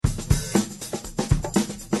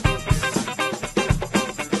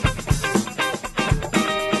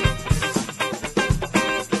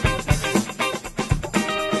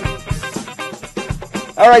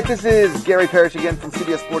right, this is Gary Parrish again from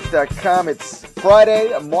CBSSports.com. It's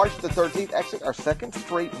Friday, March the 13th. Actually, our second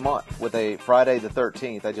straight month with a Friday the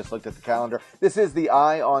 13th. I just looked at the calendar. This is the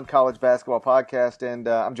Eye on College Basketball podcast, and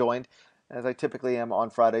I'm joined, as I typically am on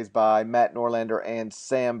Fridays, by Matt Norlander and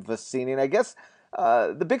Sam Vecenie. And I guess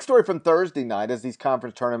the big story from Thursday night, as these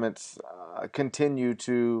conference tournaments continue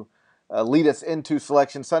to lead us into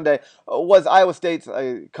Selection Sunday, was Iowa State's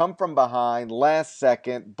come from behind, last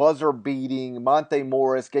second, buzzer-beating, Monte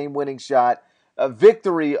Morris, game-winning shot,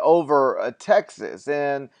 victory over Texas.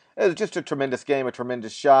 And it was just a tremendous game, a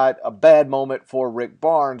tremendous shot, a bad moment for Rick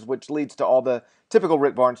Barnes, which leads to all the typical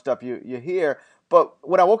Rick Barnes stuff you hear. But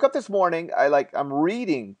when I woke up this morning, I'm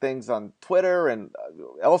reading things on Twitter and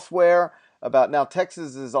elsewhere about now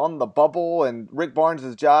Texas is on the bubble and Rick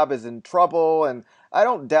Barnes' job is in trouble. And I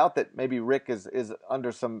don't doubt that maybe Rick is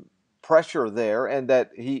under some pressure there and that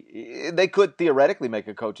they could theoretically make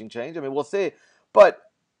a coaching change. I mean, we'll see. But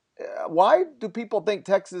why do people think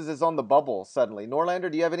Texas is on the bubble suddenly?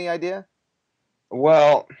 Norlander, do you have any idea?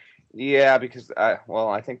 Well, yeah, because I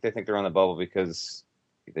think they think they're on the bubble because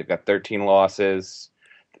they've got 13 losses.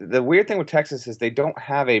 The weird thing with Texas is they don't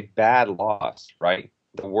have a bad loss, right?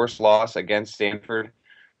 The worst loss against Stanford,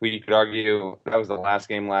 who you could argue that was the last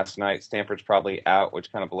game last night. Stanford's probably out,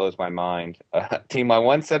 which kind of blows my mind. Team I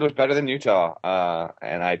once said was better than Utah,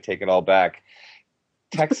 and I take it all back.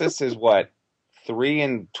 Texas is what?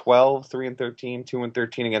 3-12, 3-13,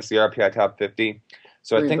 2-13 against the RPI top 50.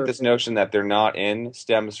 So I think this notion that they're not in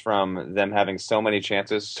stems from them having so many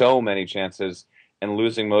chances, and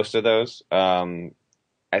losing most of those. I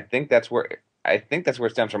think that's where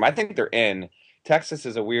it stems from. I think they're in. Texas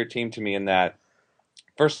is a weird team to me in that,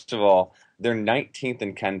 first of all, they're 19th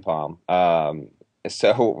in KenPom.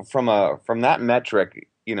 So from that metric,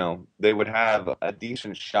 they would have a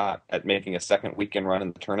decent shot at making a second weekend run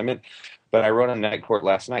in the tournament. But I wrote on Night Court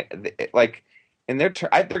last night, they're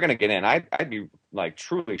going to get in. I'd be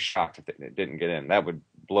truly shocked if they didn't get in. That would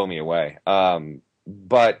blow me away.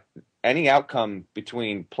 But any outcome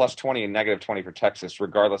between plus 20 and negative 20 for Texas,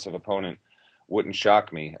 regardless of opponent, wouldn't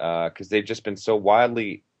shock me because they've just been so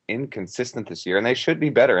wildly inconsistent this year, and they should be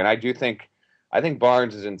better. And I think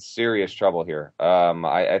Barnes is in serious trouble here.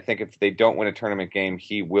 I think if they don't win a tournament game,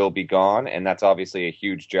 he will be gone, and that's obviously a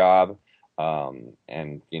huge job.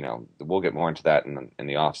 And we'll get more into that in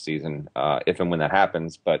the off season if and when that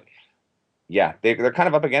happens. But yeah, they're kind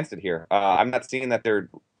of up against it here. I'm not seeing that they're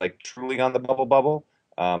truly on the bubble.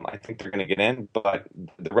 I think they're going to get in, but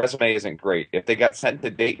the resume isn't great. If they got sent to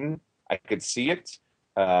Dayton, I could see it.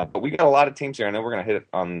 But we got a lot of teams here. I know we're going to hit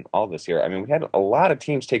on all this here. I mean, we had a lot of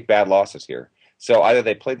teams take bad losses here. So either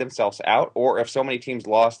they played themselves out, or if so many teams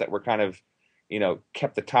lost that were kind of,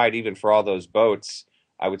 kept the tide even for all those boats,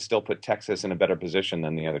 I would still put Texas in a better position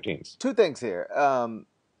than the other teams. Two things here.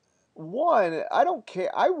 One, I don't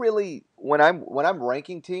care. I really, when I'm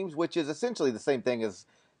ranking teams, which is essentially the same thing as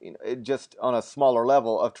just on a smaller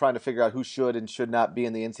level of trying to figure out who should and should not be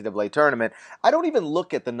in the NCAA tournament, I don't even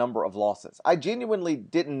look at the number of losses. I genuinely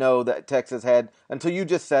didn't know that Texas had, until you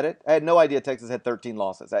just said it, I had no idea Texas had 13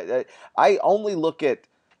 losses. I only look at,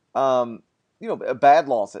 bad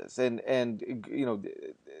losses and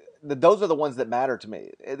those are the ones that matter to me.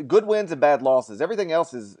 Good wins and bad losses. Everything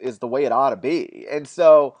else is the way it ought to be. And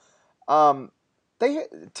so,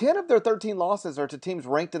 10 of their 13 losses are to teams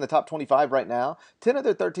ranked in the top 25 right now. 10 of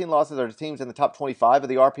their 13 losses are to teams in the top 25 of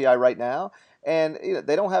the RPI right now. And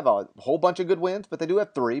they don't have a whole bunch of good wins, but they do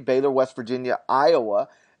have 3, Baylor, West Virginia, Iowa.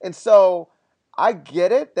 And so I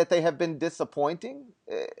get it that they have been disappointing.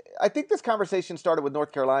 I think this conversation started with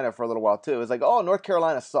North Carolina for a little while too. It's like, oh, North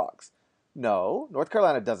Carolina sucks. No, North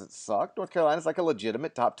Carolina doesn't suck. North Carolina's like a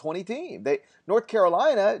legitimate top 20 team. North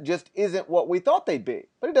Carolina just isn't what we thought they'd be.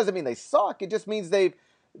 But it doesn't mean they suck. It just means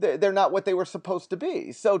they're not what they were supposed to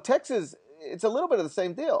be. So Texas, it's a little bit of the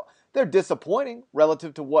same deal. They're disappointing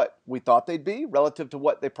relative to what we thought they'd be, relative to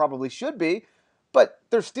what they probably should be, but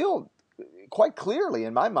they're still quite clearly,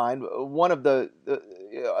 in my mind, one of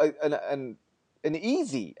an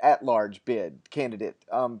easy at-large bid candidate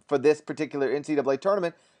for this particular NCAA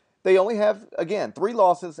tournament. They only have, again, 3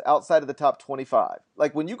 losses outside of the top 25.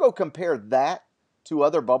 When you go compare that to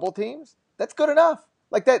other bubble teams, that's good enough.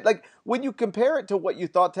 When you compare it to what you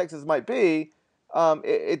thought Texas might be,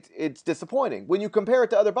 it's disappointing. When you compare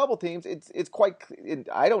it to other bubble teams, it's quite.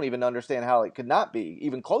 I don't even understand how it could not be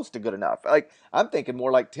even close to good enough. I'm thinking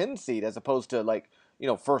more like 10 seed as opposed to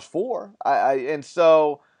first 4. And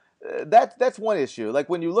so. That's one issue.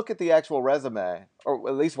 When you look at the actual resume, or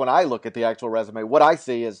at least when I look at the actual resume, what I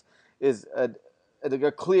see is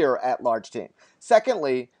a clear at-large team.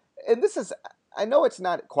 Secondly, and this is I know it's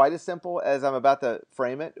not quite as simple as I'm about to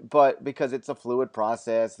frame it, but because it's a fluid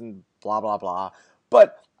process and blah blah blah.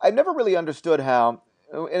 But I never really understood how,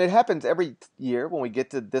 and it happens every year when we get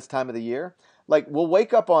to this time of the year. Like we'll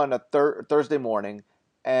wake up on a Thursday morning,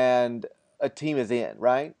 and a team is in,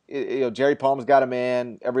 right? Jerry Palm's got him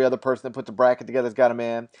in. Every other person that puts a bracket together's got him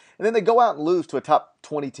in, and then they go out and lose to a top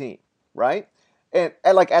 20 team, right? And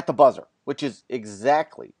like at the buzzer, which is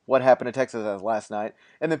exactly what happened to Texas last night.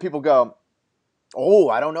 And then people go, oh,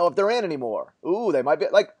 I don't know if they're in anymore. Ooh, they might be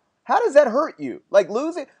like. How does that hurt you? Like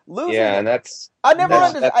losing. Yeah, and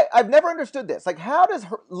I've never understood this. Like, how does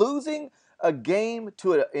losing a game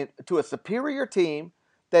to a superior team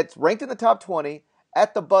that's ranked in the top 20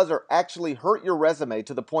 at the buzzer actually hurt your resume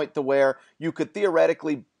to the point to where you could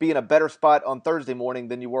theoretically be in a better spot on Thursday morning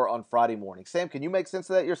than you were on Friday morning? Sam, can you make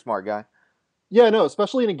sense of that? You're a smart guy. Yeah, no,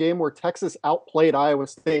 especially in a game where Texas outplayed Iowa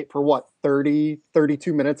State for what, 30,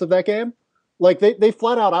 32 minutes of that game? Like they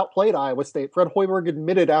flat out outplayed Iowa State. Fred Hoiberg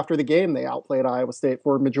admitted after the game they outplayed Iowa State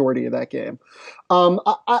for a majority of that game.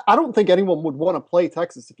 I don't think anyone would want to play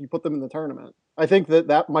Texas if you put them in the tournament. I think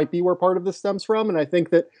that might be where part of this stems from. And I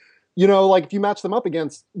think that, like if you match them up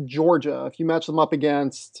against Georgia, if you match them up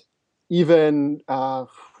against even,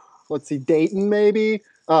 Dayton maybe,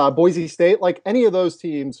 Boise State, like any of those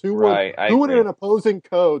teams, who would an opposing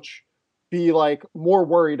coach be like more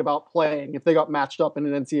worried about playing if they got matched up in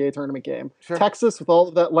an NCAA tournament game? Sure. Texas with all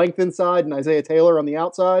of that length inside and Isaiah Taylor on the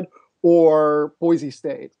outside, or Boise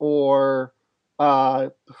State, or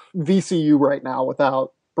VCU right now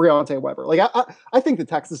without Breonte Weber. Like I think that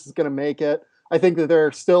Texas is going to make it. I think that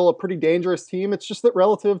they're still a pretty dangerous team. It's just that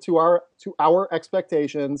relative to our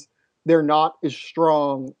expectations, they're not as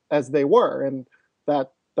strong as they were, and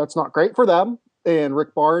that's not great for them. And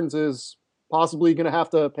Rick Barnes is possibly going to have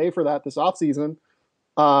to pay for that this offseason.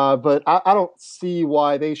 But I don't see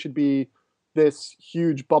why they should be this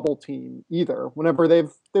huge bubble team either. Whenever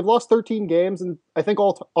they've lost 13 games, and I think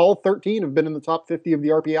all 13 have been in the top 50 of the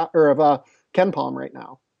RPI or of KenPom right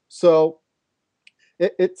now. So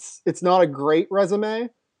it's not a great resume.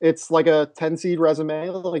 It's like a 10 seed resume,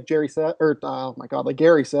 like Jerry said, or like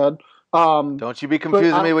Gary said. Don't you be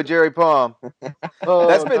confusing me with Jerry Palm.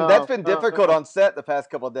 That's been difficult on set the past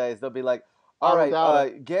couple of days. They'll be like, all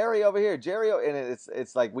right, Gary over here, Jerry, and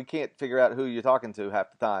it's like we can't figure out who you're talking to half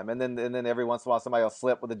the time, and then every once in a while somebody will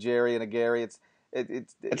slip with a Jerry and a Gary.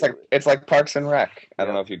 It's like Parks and Rec. I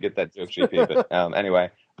don't know if you get that joke, GP, but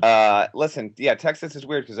anyway. Listen, yeah, Texas is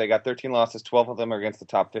weird because they got 13 losses, 12 of them are against the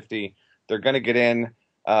top 50. They're going to get in.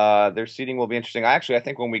 Their seeding will be interesting. I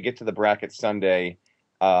think when we get to the bracket Sunday,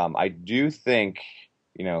 I do think,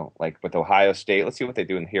 like with Ohio State, let's see what they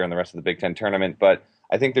do here in the rest of the Big Ten tournament, but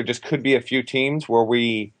I think there just could be a few teams where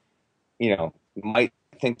we, might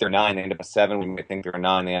think they're 9, they end up at 7. We might think they're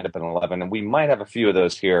 9, they end up at 11, and we might have a few of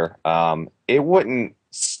those here. It wouldn't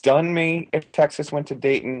stun me if Texas went to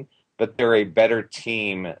Dayton, but they're a better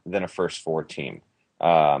team than a first 4 team.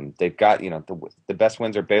 They've got, the best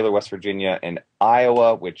wins are Baylor, West Virginia, and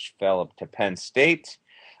Iowa, which fell to Penn State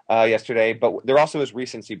yesterday. But there also is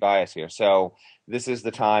recency bias here. So this is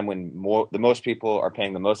the time when the most people are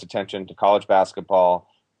paying the most attention to college basketball,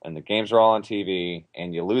 and the games are all on TV,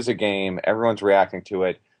 and you lose a game, everyone's reacting to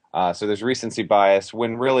it. So there's recency bias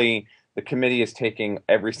when really the committee is taking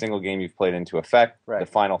every single game you've played into effect. Right.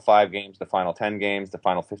 The final 5 games, the final 10 games, the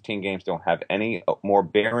final 15 games don't have any more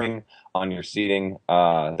bearing on your seeding.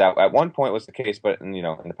 That at one point was the case, but in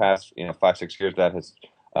the past 5-6 years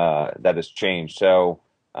that has changed. So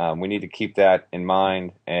we need to keep that in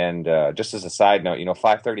mind. And just as a side note,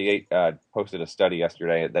 538 posted a study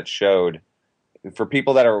yesterday that showed, for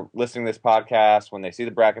people that are listening to this podcast, when they see the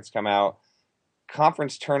brackets come out,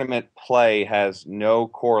 conference tournament play has no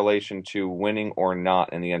correlation to winning or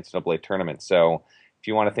not in the NCAA tournament. So if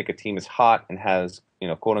you want to think a team is hot and has,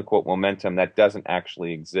 quote unquote momentum, that doesn't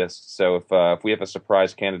actually exist. So if we have a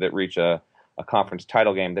surprise candidate reach a conference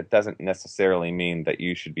title game, that doesn't necessarily mean that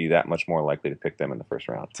you should be that much more likely to pick them in the first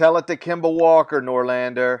round. Tell it to Kemba Walker,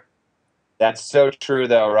 Norlander. That's so true,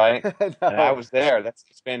 though, right? No. And I was there.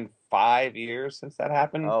 It's been 5 years since that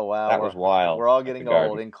happened. Oh, wow. That was wild. We're all getting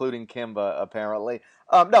old, including Kemba, apparently.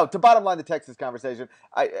 No, to bottom line the Texas conversation,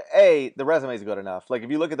 the resume is good enough. Like, if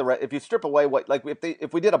you look at if you strip away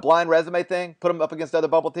if we did a blind resume thing, put them up against other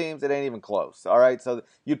bubble teams, it ain't even close. All right? So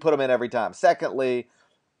you'd put them in every time. Secondly,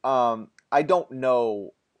 I don't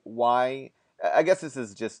know why. I guess this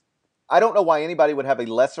is just, I don't know why anybody would have a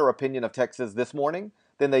lesser opinion of Texas this morning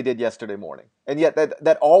than they did yesterday morning. And yet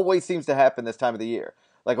that always seems to happen this time of the year.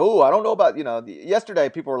 like, oh, I don't know about, yesterday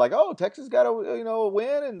people were like, oh, Texas got a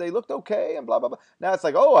win and they looked okay and blah, blah, blah. Now it's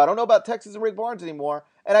like, oh, I don't know about Texas and Rick Barnes anymore.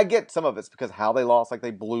 And I get some of it's because how they lost, like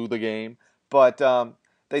they blew the game. But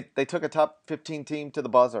they took a top 15 team to the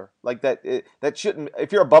buzzer. Like that shouldn't,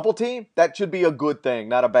 if you're a bubble team, that should be a good thing,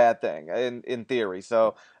 not a bad thing in theory.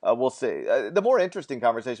 So we'll see. The more interesting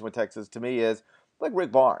conversation with Texas to me is like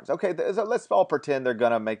Rick Barnes. Okay, so let's all pretend they're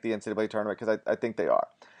going to make the NCAA tournament because I think they are.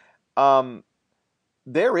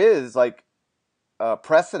 There is like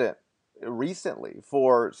precedent recently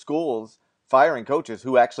for schools firing coaches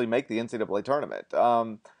who actually make the NCAA tournament.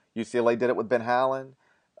 UCLA did it with Ben Hallen.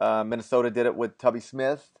 Minnesota did it with Tubby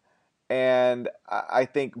Smith. And I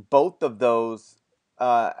think both of those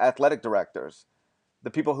athletic directors, the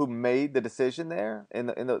people who made the decision there,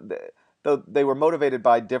 though they were motivated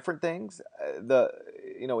by different things,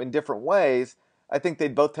 in different ways, I think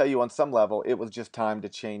they'd both tell you on some level it was just time to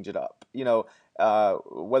change it up.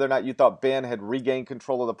 Whether or not you thought Ben had regained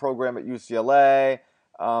control of the program at UCLA,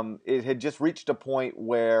 it had just reached a point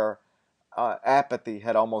where apathy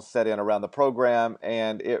had almost set in around the program,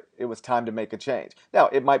 and it was time to make a change. Now,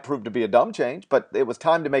 it might prove to be a dumb change, but it was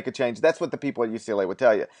time to make a change. That's what the people at UCLA would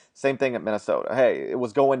tell you. Same thing at Minnesota. Hey, it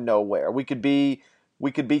was going nowhere. We could be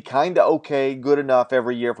kind of okay, good enough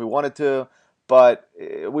every year if we wanted to, but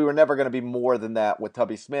we were never going to be more than that with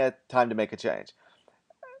Tubby Smith. Time to make a change.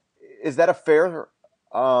 Is that a fair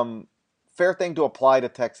thing to apply to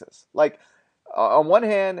Texas? Like, on one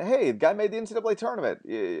hand, hey, the guy made the NCAA tournament.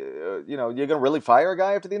 You're going to really fire a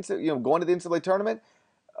guy after the going to the NCAA tournament?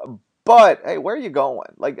 But hey, where are you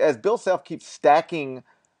going? Like, as Bill Self keeps stacking,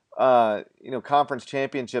 conference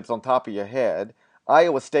championships on top of your head.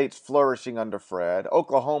 Iowa State's flourishing under Fred.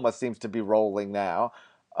 Oklahoma seems to be rolling now.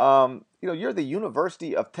 You're the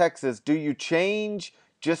University of Texas. Do you change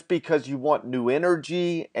just because you want new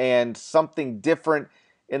energy and something different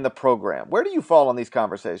in the program? Where do you fall on these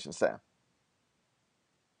conversations, Sam?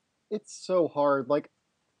 It's so hard. Like,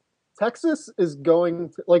 Texas is going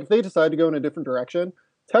to, like, if they decide to go in a different direction,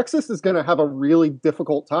 Texas is going to have a really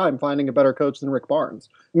difficult time finding a better coach than Rick Barnes.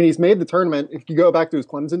 I mean, he's made the tournament. If you go back to his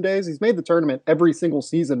Clemson days, he's made the tournament every single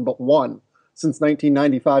season but one since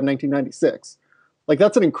 1995, 1996. Like,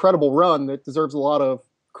 that's an incredible run that deserves a lot of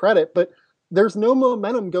credit, but there's no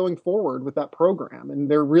momentum going forward with that program, and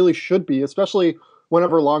there really should be, especially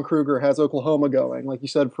whenever Lon Kruger has Oklahoma going. Like you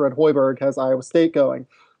said, Fred Hoiberg has Iowa State going.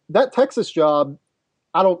 That Texas job,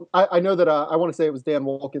 I know that I want to say it was Dan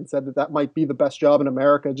Wolken said that might be the best job in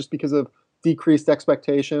America just because of decreased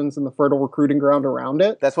expectations and the fertile recruiting ground around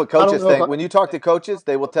it. That's what coaches think. When you talk to coaches,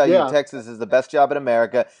 they will tell you Texas is the best job in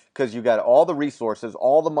America because you got all the resources,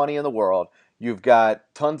 all the money in the world. You've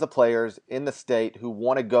got tons of players in the state who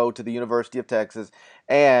want to go to the University of Texas,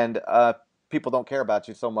 and people don't care about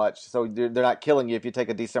you so much, so they're not killing you if you take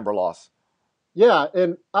a December loss. Yeah,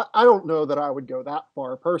 and I don't know that I would go that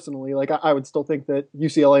far personally. Like, I would still think that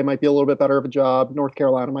UCLA might be a little bit better of a job. North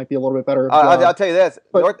Carolina might be a little bit better of a job. I'll tell you this.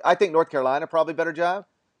 I think North Carolina probably better job.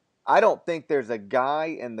 I don't think there's a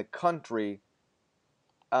guy in the country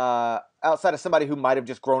outside of somebody who might have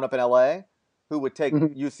just grown up in L.A. who would take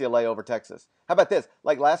UCLA over Texas. How about this?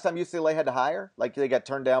 Like, last time UCLA had to hire, like they got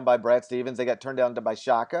turned down by Brad Stevens. They got turned down by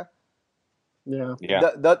Shaka. Yeah.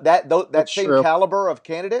 That same caliber of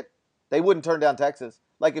candidate, they wouldn't turn down Texas.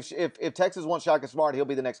 Like, if Texas wants Shaka Smart, he'll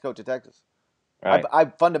be the next coach of Texas. Right. I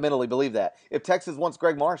fundamentally believe that. If Texas wants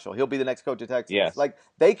Greg Marshall, he'll be the next coach of Texas. Yes. Like,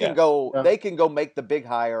 they can go make the big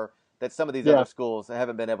hire that some of these other schools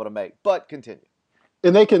haven't been able to make. But continue.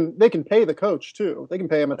 And they can pay the coach too. They can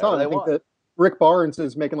pay him a ton. I think that Rick Barnes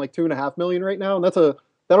is making like $2.5 million right now, and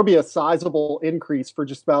that'll be a sizable increase for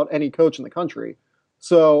just about any coach in the country.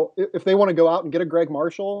 So if they want to go out and get a Greg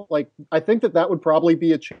Marshall, like, I think that would probably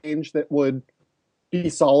be a change that would be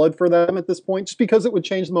solid for them at this point, just because it would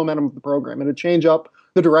change the momentum of the program. It would change up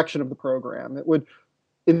the direction of the program. It would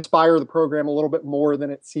inspire the program a little bit more than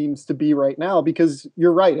it seems to be right now, because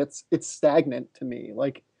you're right, it's stagnant to me.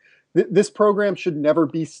 Like, this program should never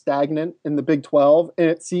be stagnant in the Big 12, and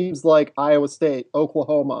it seems like Iowa State,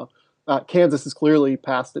 Oklahoma, Kansas has clearly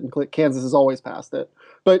passed it, and Kansas has always passed it.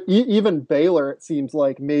 But even Baylor, it seems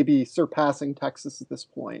like, maybe surpassing Texas at this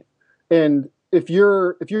point. And if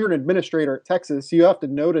you're an administrator at Texas, you have to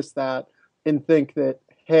notice that and think that,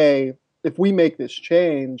 hey, if we make this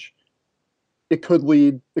change, it could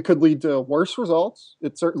lead to worse results.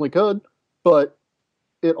 It certainly could, but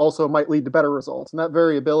it also might lead to better results. And that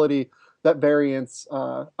variability, that variance,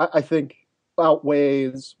 I think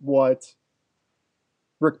outweighs what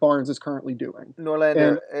Rick Barnes is currently doing.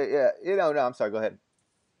 Norlander, no, I'm sorry, go ahead.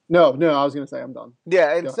 No, I was going to say I'm done.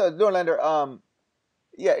 Yeah, and so Norlander,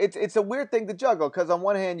 Yeah, it's a weird thing to juggle because on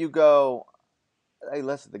one hand you go, hey,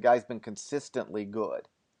 listen, the guy's been consistently good,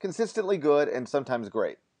 and sometimes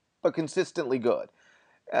great, but consistently good.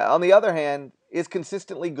 On the other hand, is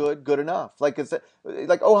consistently good enough? Like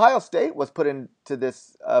Ohio State was put into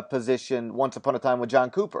this position once upon a time with John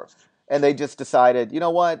Cooper, and they just decided, you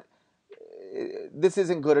know what, this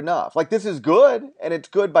isn't good enough. Like this is good, and it's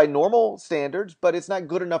good by normal standards, but it's not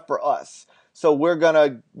good enough for us. So we're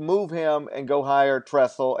gonna move him and go hire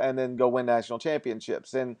Tressel, and then go win national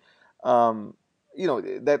championships. And um, you know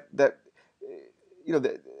that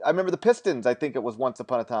I remember the Pistons. I think it was once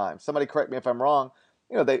upon a time. Somebody correct me if I'm wrong.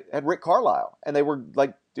 They had Rick Carlisle, and they were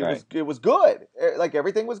like, Right. it was good. Like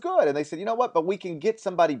everything was good, and they said, you know what? But we can get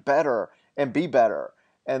somebody better and be better.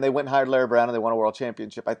 And they went and hired Larry Brown, and they won a world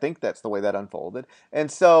championship. I think that's the way that unfolded.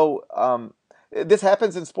 And so this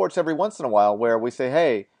happens in sports every once in a while, where we say,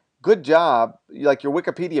 hey, good job. Like your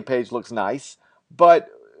Wikipedia page looks nice, but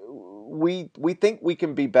we think we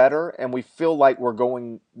can be better, and we feel like we're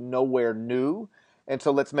going nowhere new, and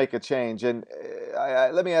so let's make a change. And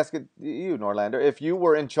let me ask you, Norlander, if you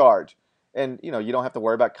were in charge, and you don't have to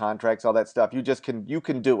worry about contracts, all that stuff. You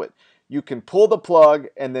can do it. You can pull the plug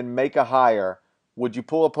and then make a hire. Would you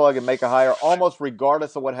pull a plug and make a hire almost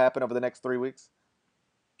regardless of what happened over the next 3 weeks?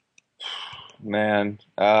 Man,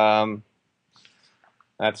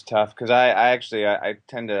 that's tough because I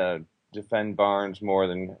tend to defend Barnes more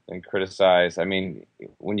than criticize. I mean,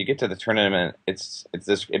 when you get to the tournament,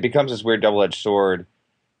 it becomes this weird double-edged sword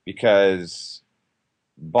because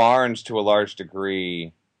Barnes, to a large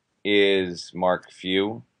degree, is Mark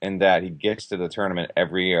Few in that he gets to the tournament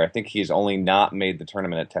every year. I think he's only not made the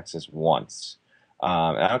tournament at Texas once.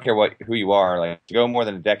 And I don't care who you are, like to go more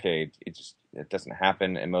than a decade, it doesn't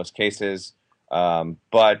happen in most cases.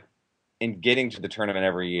 But in getting to the tournament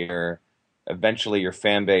every year, eventually your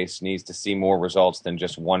fan base needs to see more results than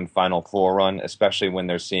just one Final Four run, especially when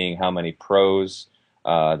they're seeing how many pros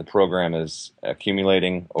the program is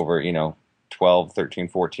accumulating over 12, 13,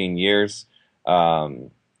 14 years.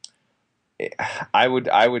 Um, I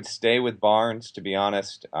would stay with Barnes, to be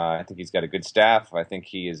honest. I think he's got a good staff. I think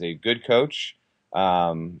he is a good coach.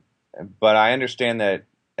 Um, but I understand that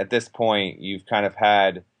at this point you've kind of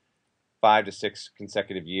had 5 to 6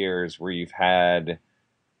 consecutive years where you've had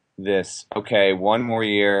this, okay, one more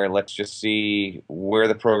year, let's just see where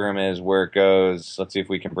the program is, where it goes, let's see if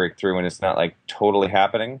we can break through, and it's not like totally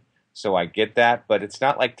happening. So I get that, but it's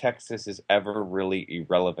not like Texas is ever really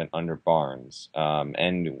irrelevant under Barnes.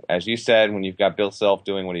 And as you said, when you've got Bill Self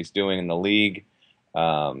doing what he's doing in the league,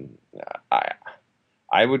 um, I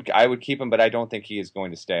I would keep him, but I don't think he is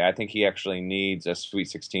going to stay. I think he actually needs a Sweet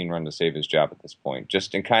 16 run to save his job at this point.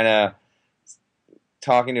 Just in kind of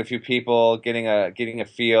talking to a few people, getting a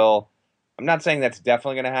feel. I'm not saying that's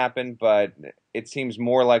definitely going to happen, but it seems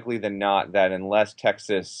more likely than not that unless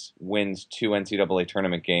Texas wins 2 NCAA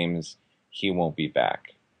tournament games, he won't be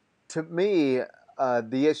back. To me,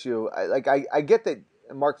 the issue, I get that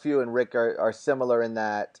Mark Few and Rick are similar in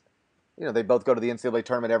that, they both go to the NCAA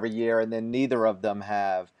tournament every year, and then neither of them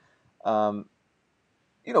have, um,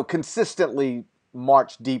 consistently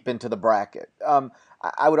marched deep into the bracket.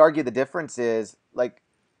 I would argue the difference is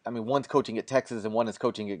one's coaching at Texas and one is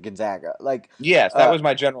coaching at Gonzaga. Yes, that was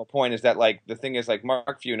my general point. Is that like the thing is like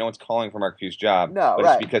Mark Few? No one's calling for Mark Few's job, No, but it's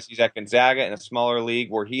right. because he's at Gonzaga in a smaller league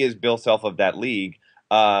where he is Bill Self of that league.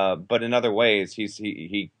 But in other ways,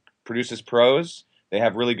 he produces pros. They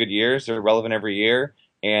have really good years. They're relevant every year,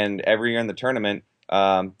 and every year in the tournament,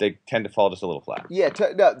 they tend to fall just a little flat. Yeah,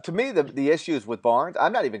 to me the issues with Barnes,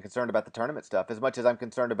 I'm not even concerned about the tournament stuff as much as I'm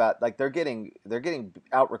concerned about they're getting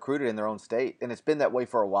out recruited in their own state, and it's been that way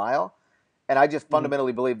for a while. And I just Mhm.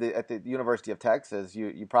 fundamentally believe that at the University of Texas,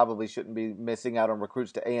 you probably shouldn't be missing out on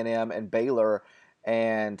recruits to A&M and Baylor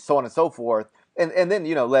and so on and so forth. And then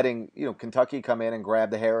letting Kentucky come in and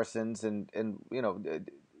grab the Harrisons and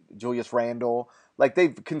Julius Randle. Like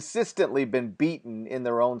they've consistently been beaten in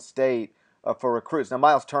their own state for recruits. Now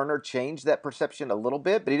Miles Turner changed that perception a little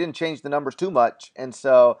bit, but he didn't change the numbers too much. And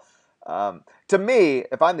so, to me,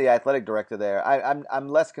 if I'm the athletic director there, I'm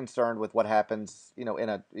less concerned with what happens, in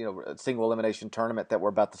a single elimination tournament that we're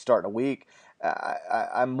about to start in a week.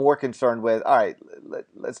 I'm more concerned with, all right,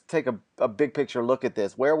 let's take a big picture look at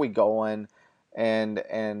this. Where are we going? And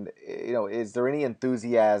is there any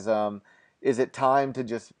enthusiasm? Is it time to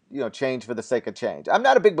just change for the sake of change? I'm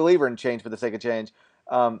not a big believer in change for the sake of change.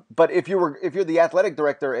 But if you're the athletic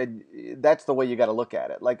director, and that's the way you got to look at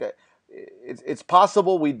it. It's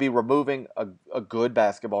possible we'd be removing a good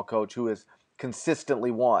basketball coach who has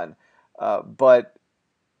consistently won, but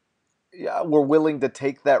yeah, we're willing to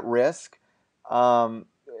take that risk. Um,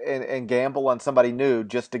 and gamble on somebody new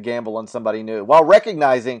just to gamble on somebody new, while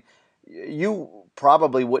recognizing you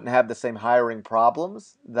probably wouldn't have the same hiring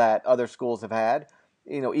problems that other schools have had,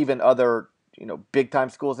 even other, big time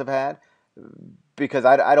schools have had, because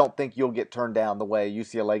I don't think you'll get turned down the way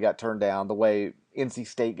UCLA got turned down, the way NC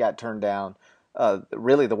State got turned down,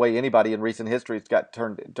 really the way anybody in recent history has got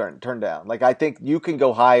turned down. Like, I think you can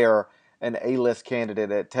go hire an A-list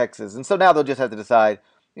candidate at Texas, and so now they'll just have to decide,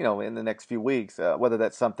 in the next few weeks, whether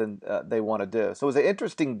that's something they want to do. So it was an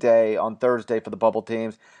interesting day on Thursday for the bubble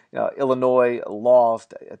teams. Illinois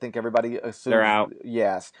lost. I think everybody assumes they're out.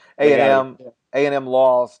 Yes, A&M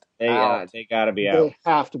lost. They got to be out. They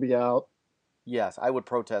have to be out. Yes, I would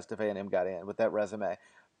protest if A&M got in with that resume.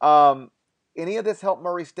 Any of this help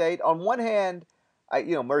Murray State? On one hand,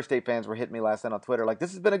 Murray State fans were hitting me last night on Twitter like,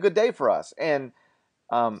 this has been a good day for us. And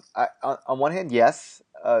on one hand, yes,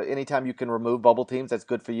 anytime you can remove bubble teams, that's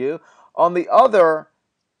good for you. On the other,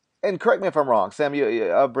 and correct me if I'm wrong, Sam,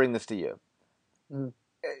 I'll bring this to you. Mm.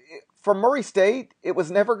 For Murray State, it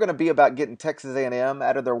was never going to be about getting Texas A&M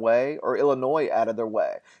out of their way or Illinois out of their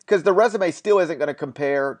way, because the resume still isn't going to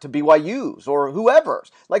compare to BYU's or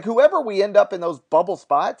whoever's. Like, whoever we end up in those bubble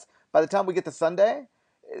spots by the time we get to Sunday,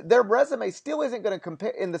 their resume still isn't going to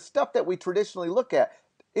compare, in the stuff that we traditionally look at,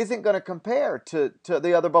 isn't going to compare to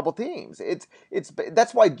the other bubble teams.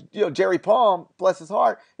 That's why Jerry Palm, bless his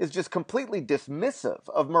heart, is just completely dismissive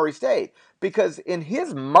of Murray State, because in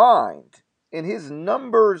his mind, in his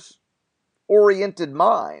numbers-oriented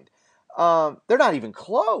mind, they're not even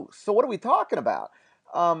close. So what are we talking about?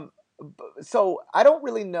 So I don't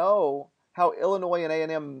really know how Illinois and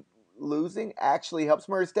A&M losing actually helps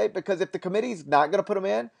Murray State, because if the committee's not going to put them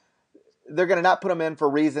in, they're going to not put them in for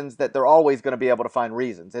reasons that they're always going to be able to find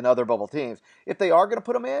reasons in other bubble teams. If they are going to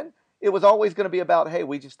put them in, it was always going to be about, hey,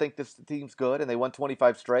 we just think this team's good and they won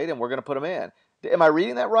 25 straight and we're going to put them in. Am I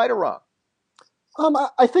reading that right or wrong?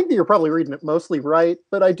 I think that you're probably reading it mostly right,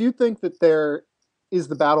 but I do think that there is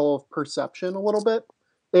the battle of perception a little bit.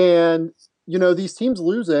 And, these teams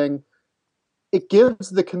losing, it could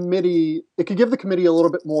give the committee a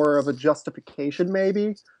little bit more of a justification,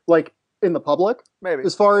 maybe, like in the public, maybe,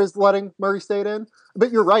 as far as letting Murray State in.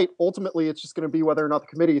 But you're right. Ultimately, it's just going to be whether or not the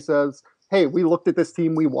committee says, hey, we looked at this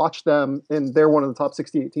team, we watched them, and they're one of the top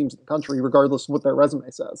 68 teams in the country, regardless of what their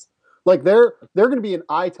resume says. Like, they're going to be an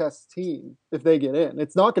eye test team if they get in.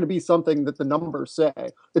 It's not going to be something that the numbers say.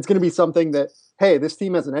 It's going to be something that, hey, this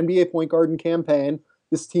team has an NBA point guard in campaign.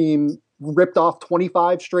 This team ripped off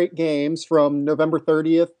 25 straight games from November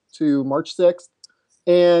 30th to March 6th.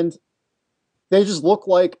 And they just look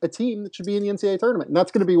like a team that should be in the NCAA tournament. And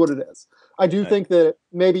that's going to be what it is. I do think that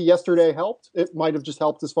maybe yesterday helped. It might have just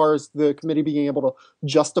helped as far as the committee being able to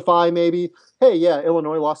justify maybe, hey, yeah,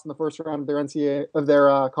 Illinois lost in the first round of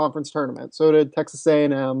their conference tournament. So did Texas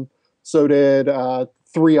A&M. So did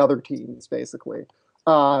 3 other teams, basically.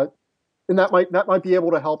 And that might be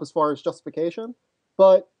able to help as far as justification.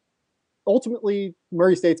 But ultimately,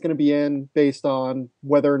 Murray State's going to be in based on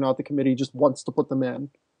whether or not the committee just wants to put them in.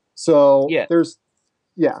 So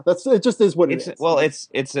it just is what it is. Well, it's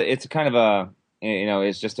a kind of a,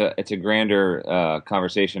 it's a grander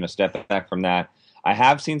conversation, a step back from that. I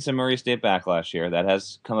have seen some Murray State backlash here that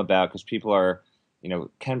has come about because people are,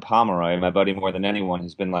 Ken Pomeroy, my buddy more than anyone,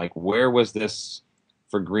 has been like, where was this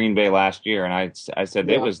for Green Bay last year? And I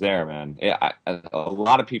said, it was there, man. A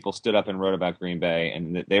lot of people stood up and wrote about Green Bay,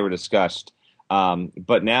 and they were discussed.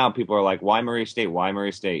 But now people are like, why Murray State? Why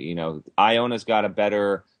Murray State? Iona's got a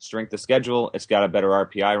better strength of schedule. It's got a better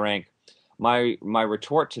RPI rank. My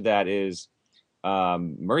retort to that is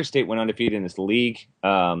Murray State went undefeated in this league,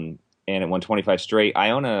 and it won 25 straight.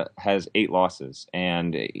 Iona has 8 losses,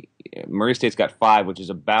 and Murray State's got 5, which is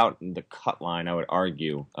about the cut line, I would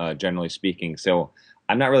argue, generally speaking. So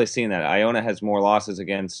I'm not really seeing that. Iona has more losses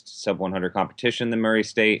against sub-100 competition than Murray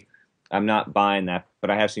State. I'm not buying that, but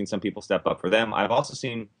I have seen some people step up for them. I've also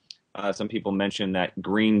seen some people mention that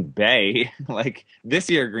Green Bay, like this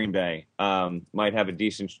year Green Bay, might have a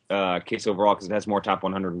decent case overall because it has more top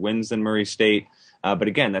 100 wins than Murray State. But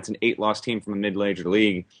again, that's an 8-loss team from a mid-major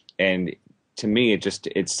league. And to me,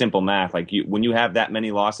 it's simple math. Like when you have that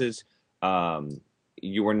many losses,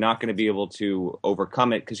 you are not going to be able to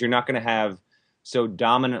overcome it because you're not going to have so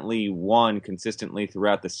dominantly won consistently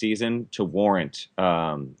throughout the season to warrant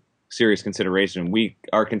serious consideration. We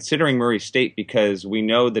are considering Murray State because we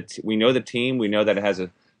know the team. We know that it has a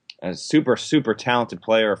super, super talented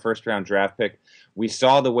player, a first-round draft pick. We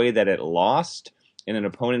saw the way that it lost in an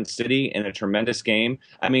opponent's city in a tremendous game.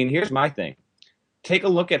 I mean, here's my thing. Take a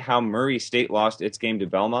look at how Murray State lost its game to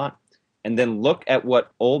Belmont, and then look at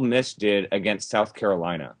what Ole Miss did against South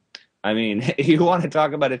Carolina. I mean, you want to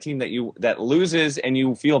talk about a team that loses and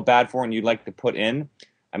you feel bad for and you'd like to put in.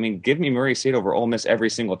 I mean, give me Murray State over Ole Miss every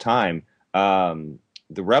single time. The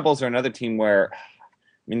Rebels are another team where, I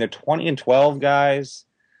mean, they're 20-12 guys.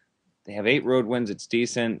 They have 8 road wins. It's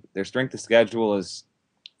decent. Their strength of schedule is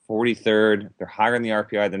 43rd. They're higher in the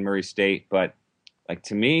RPI than Murray State, but like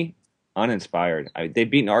to me, uninspired. They've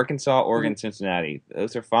beaten Arkansas, Oregon, Cincinnati.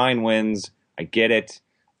 Those are fine wins. I get it.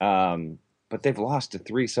 But they've lost to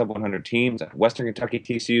 3 sub-100 teams: Western Kentucky,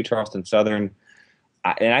 TCU, Charleston Southern.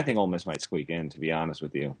 And I think Ole Miss might squeak in, to be honest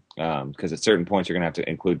with you, because at certain points you're going to have to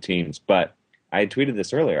include teams. But I had tweeted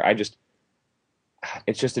this earlier.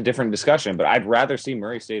 It's just a different discussion. But I'd rather see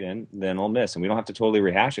Murray State in than Ole Miss, and we don't have to totally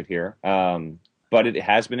rehash it here. But it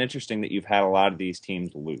has been interesting that you've had a lot of these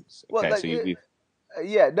teams lose. Okay, Well, so you've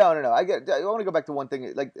yeah, no. I want to go back to one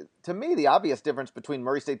thing. Like, to me, the obvious difference between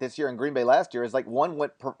Murray State this year and Green Bay last year is like one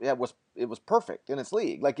was perfect in its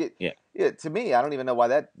league. Like to me, I don't even know why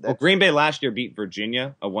that. Well, Green Bay last year beat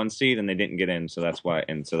Virginia, a 1 seed, and they didn't get in, so that's why.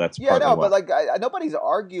 And so that's yeah, no, but like nobody's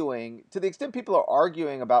arguing. To the extent people are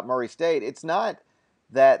arguing about Murray State, it's not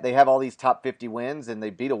that they have all these top 50 wins and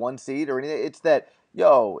they beat a 1 seed or anything. It's that,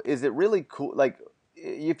 is it really cool? Like,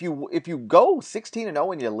 if you go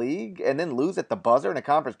 16-0 in your league and then lose at the buzzer in a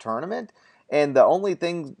conference tournament, and the only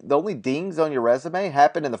dings on your resume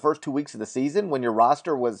happened in the first 2 weeks of the season when your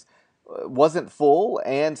roster wasn't full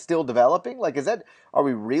and still developing, like, are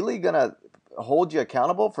we really gonna hold you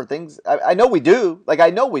accountable for things? I know we do. Like, I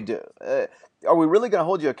know we do. Are we really gonna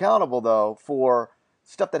hold you accountable though for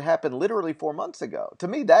stuff that happened literally 4 months ago? To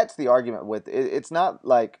me, that's the argument with it. It's not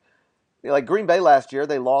like Green Bay last year,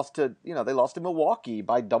 they lost to Milwaukee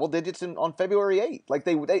by double digits on February 8th. Like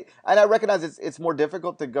they and I recognize it's more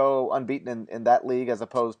difficult to go unbeaten in that league as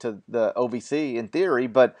opposed to the OVC in theory,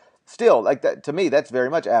 but still, like that, to me, that's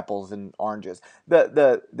very much apples and oranges.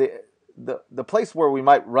 The place where we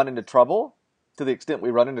might run into trouble, to the extent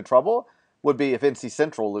we run into trouble, would be if NC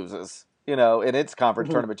Central loses, in its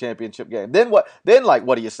conference tournament championship game. Then what? Then, like,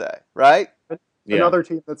 what do you say, right? Yeah. Another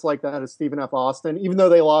team that's like that is Stephen F. Austin. Even though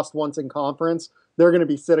they lost once in conference, they're going to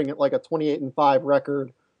be sitting at like a 28-5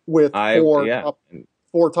 record with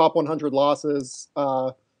four top 100 losses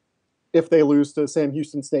if they lose to Sam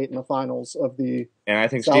Houston State in the finals of the. And I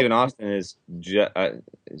think South. Stephen Austin is I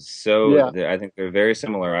think they're very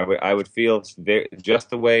similar. I would feel just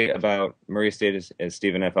the way about Murray State as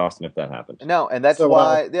Stephen F. Austin if that happened. No, and that's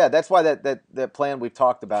why that plan we've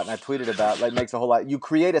talked about and I tweeted about, like, makes a whole lot. You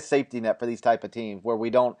create a safety net for these type of teams where we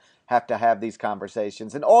don't have to have these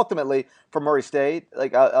conversations. And ultimately, for Murray State,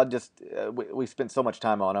 like, I'll just we spent so much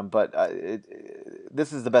time on them, but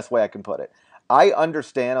this is the best way I can put it. I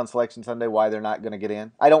understand on Selection Sunday why they're not going to get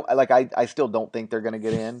in. I still don't think they're going to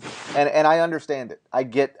get in, and I understand it. I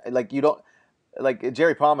get, like, you don't, like,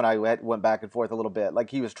 Jerry Palm and I went back and forth a little bit. Like,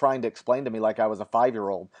 he was trying to explain to me like I was a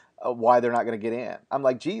 5-year-old why they're not going to get in. I'm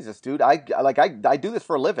like, Jesus, dude, I do this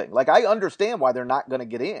for a living. Like, I understand why they're not going to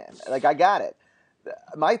get in. Like, I got it.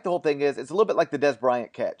 My whole thing is it's a little bit like the Des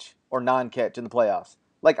Bryant catch or non-catch in the playoffs.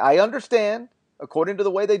 Like, I understand, according to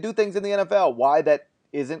the way they do things in the NFL, why that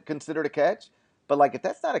isn't considered a catch. But, like, if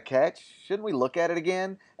that's not a catch, shouldn't we look at it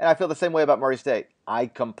again? And I feel the same way about Murray State. I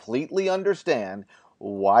completely understand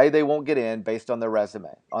why they won't get in based on their resume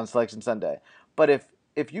on Selection Sunday. But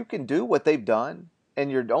if you can do what they've done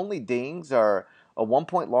and your only dings are a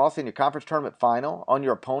 1-point loss in your conference tournament final in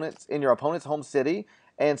your opponent's home city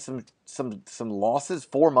and some losses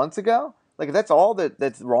 4 months ago, like, if that's all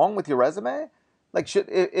that's wrong with your resume, like,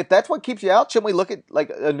 if that's what keeps you out, shouldn't we look at,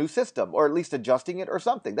 like, a new system or at least adjusting it or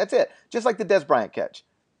something? That's it. Just like the Des Bryant catch.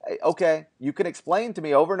 Okay, you can explain to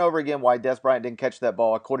me over and over again why Des Bryant didn't catch that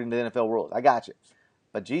ball according to the NFL rules. I got you.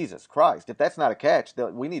 But Jesus Christ, if that's not a catch,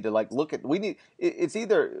 then we need to, like, look at. It's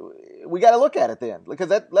either we got to look at it then, because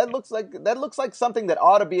that looks like something that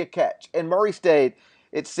ought to be a catch. And Murray State,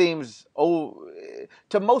 it seems,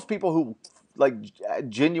 to most people who, like,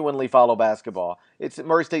 genuinely follow basketball,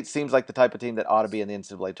 Murray State seems like the type of team that ought to be in the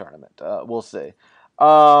NCAA tournament. We'll see.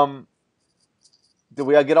 Did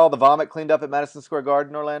we get all the vomit cleaned up at Madison Square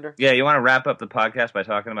Garden, Orlando? Yeah, you want to wrap up the podcast by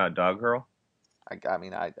talking about Dog Hurl? I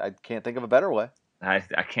mean, I can't think of a better way. I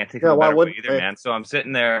can't think of a better way either, man. So I'm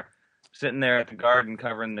sitting there at the Garden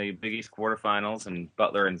covering the Big East quarterfinals, and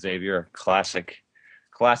Butler and Xavier, classic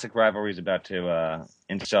rivalry, is about to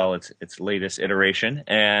install its latest iteration.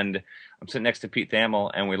 And I'm sitting next to Pete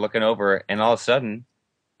Thamel, and we're looking over, and all of a sudden,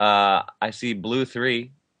 I see Blue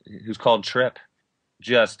 3, who's called Trip,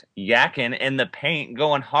 just yakking in the paint,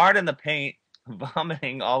 going hard in the paint,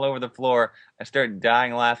 vomiting all over the floor. I start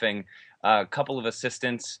dying laughing. A couple of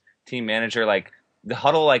assistants, team manager, like, the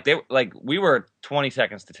huddle, we were 20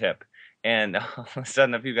 seconds to tip, and all of a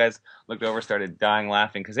sudden, a few guys looked over, started dying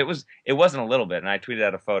laughing because it wasn't a little bit, and I tweeted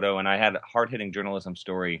out a photo, and I had a hard-hitting journalism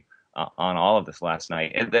story on all of this last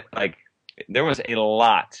night, and there was a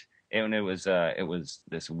lot, and it was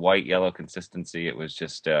this white yellow consistency. It was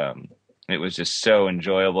just so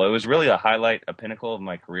enjoyable. It was really a pinnacle of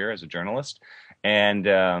my career as a journalist, and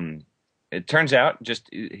it turns out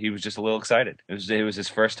he was just a little excited. It was his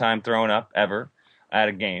first time throwing up ever at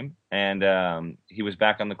a game, and he was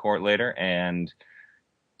back on the court later, and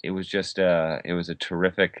it was a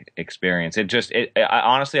terrific experience.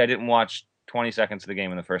 Honestly, I didn't watch 20 seconds of the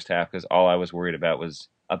game in the first half because all I was worried about was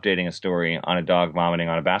updating a story on a dog vomiting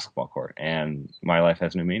on a basketball court, and my life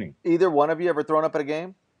has new meaning. Either one of you ever thrown up at a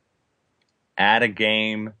game? At a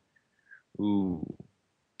game? Ooh.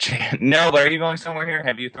 No, but are you going somewhere here?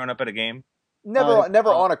 Have you thrown up at a game? Never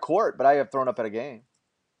on a court, but I have thrown up at a game.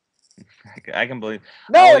 I can believe.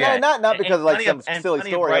 No, not because of like some silly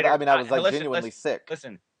story. I mean, I was like genuinely sick.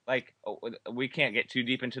 Listen, like we can't get too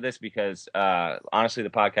deep into this because honestly, the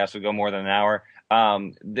podcast would go more than an hour.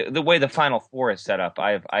 The way the Final Four is set up,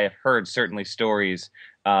 I have heard certainly stories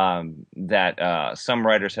that some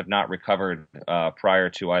writers have not recovered prior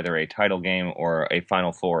to either a title game or a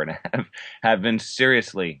Final Four, and have been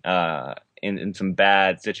seriously in some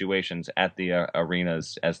bad situations at the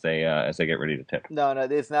arenas as they get ready to tip. No,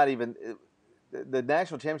 it's not even. The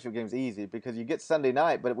national championship game is easy because you get Sunday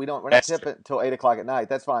night, but we're not tipping until 8:00 at night.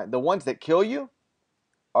 That's fine. The ones that kill you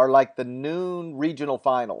are like the noon regional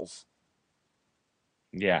finals.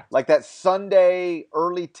 Yeah, like that Sunday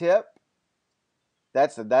early tip.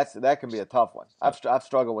 That can be a tough one. I've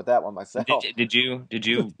struggled with that one myself. Did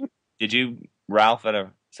you Ralph at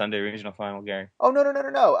a Sunday regional final, Gary? Oh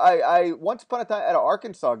no! I once upon a time at an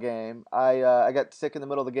Arkansas game, I got sick in the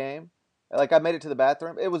middle of the game. Like I made it to the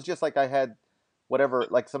bathroom. It was just like I had whatever,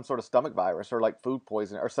 like some sort of stomach virus or like food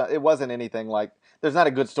poisoning or something. It wasn't anything like. There's not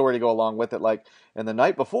a good story to go along with it. Like, and the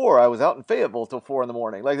night before, I was out in Fayetteville till 4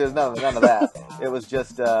 a.m. Like, there's none of that. It was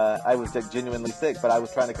just I was genuinely sick, but I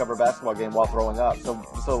was trying to cover a basketball game while throwing up.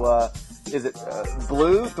 So is it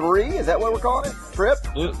Blue 3? Is that what we're calling it? Trip?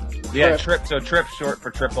 Blue, yeah, Trip. So Trip, short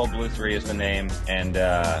for triple. Blue 3 is the name. And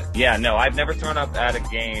no, I've never thrown up at a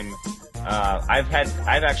game. I've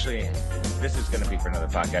actually, this is going to be for another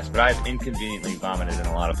podcast, but I've inconveniently vomited in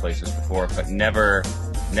a lot of places before, but never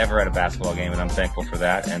at a basketball game, and I'm thankful for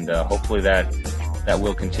that. And hopefully that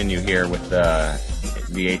will continue here with the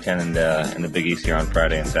A10 and the Big East here on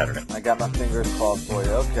Friday and Saturday. I got my fingers crossed for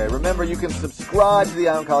you. Okay, remember you can subscribe to the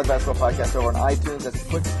Eye on College Basketball Podcast over on iTunes. That's the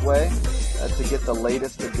quickest way to get the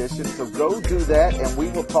latest edition. So go do that, and we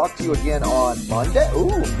will talk to you again on Monday.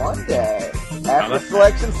 Ooh, Monday. After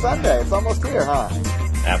Selection Sunday. It's almost here, huh?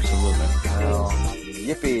 Absolutely.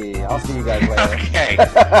 Yippee. I'll see you guys later. Okay.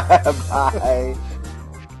 Bye.